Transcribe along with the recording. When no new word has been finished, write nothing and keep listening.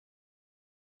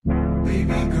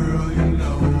Baby girl, you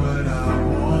know what I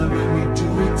want. Let me do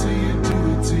it to you, do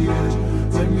it to you.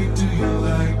 Let me do you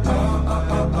like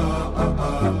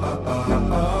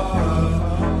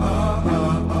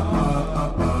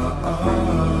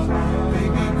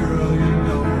Baby girl, you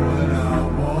know what I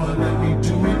want. Let me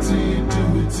do it to you, do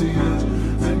it to you.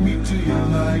 Let me do you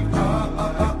like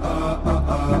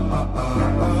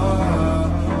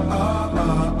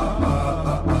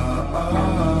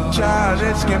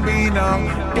Childish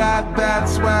Gambino, got that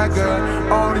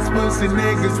swagger. All these pussy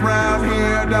niggas round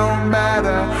here don't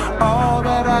matter. All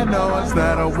that I know is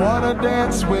that I wanna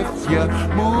dance with ya.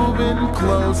 Moving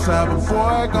closer before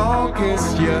I gon'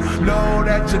 kiss ya. Know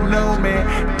that you know me,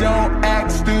 don't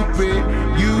act stupid.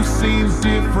 You seem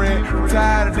different,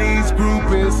 tired of these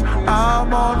groupies.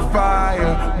 I'm on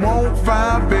fire, won't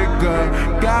find bigger.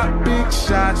 Got big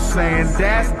shots saying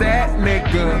that's that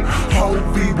nigga.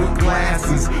 Hovey with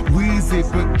glasses, Weezy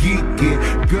but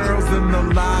geeky. Girls in the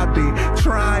lobby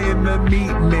trying to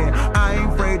meet me. I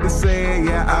ain't afraid to say it,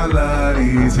 yeah, I love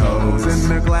these hoes. In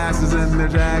their glasses, in their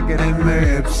jacket, in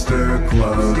their hipster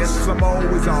clothes. Yes, I'm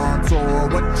always on tour,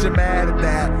 what you mad at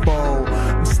that for?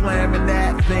 I'm slamming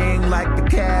that thing like the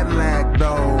Cadillac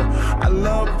though. I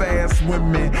love fast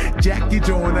women, Jackie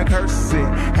Joyner curse it.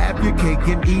 Have your cake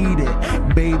and eat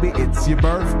it, baby, it's your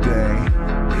birthday.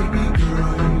 Baby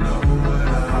girl, you know what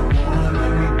I want.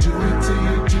 Let me do it to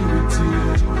you, do it to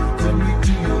you. Let me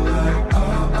do you like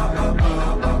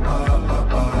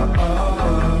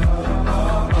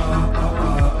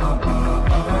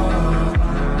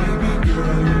Baby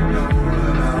girl, you know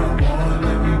what I want.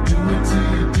 Let me do it to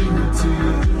you, do it to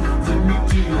you. Let me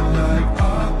do you like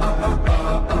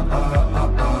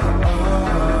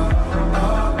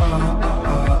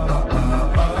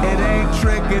It ain't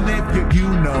tricking if you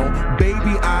know,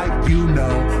 baby, you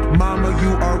know. Mama, you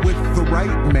are with the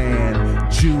right man,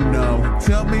 Juno.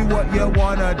 Tell me what you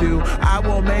wanna do, I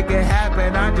will make it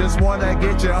happen. I just wanna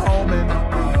get you home and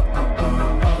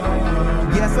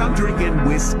yes, I'm drinking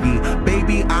whiskey,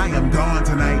 baby, I am gone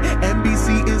tonight.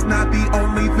 NBC is not the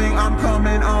only thing I'm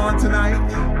coming on tonight.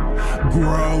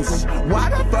 Gross, why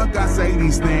the fuck I say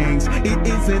these things? It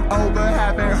isn't over,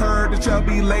 haven't heard the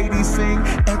chubby lady sing.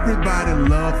 Everybody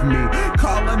love me,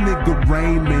 call a nigga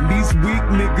Raymond. These weak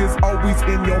niggas always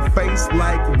in your face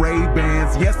like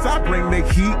Ray-Bans. Yes, I bring the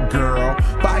heat, girl,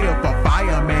 fire for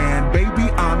fireman.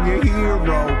 Baby, I'm your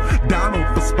hero, Donald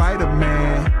for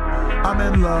Spider-Man. I'm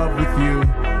in love with you,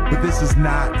 but this is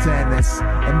not tennis.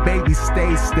 And baby,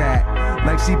 stay stacked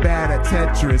like she bad at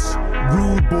Tetris.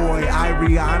 Rude boy,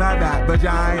 Ariana, that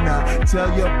vagina.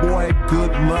 Tell your boy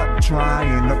good luck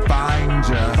trying to find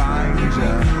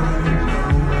ya.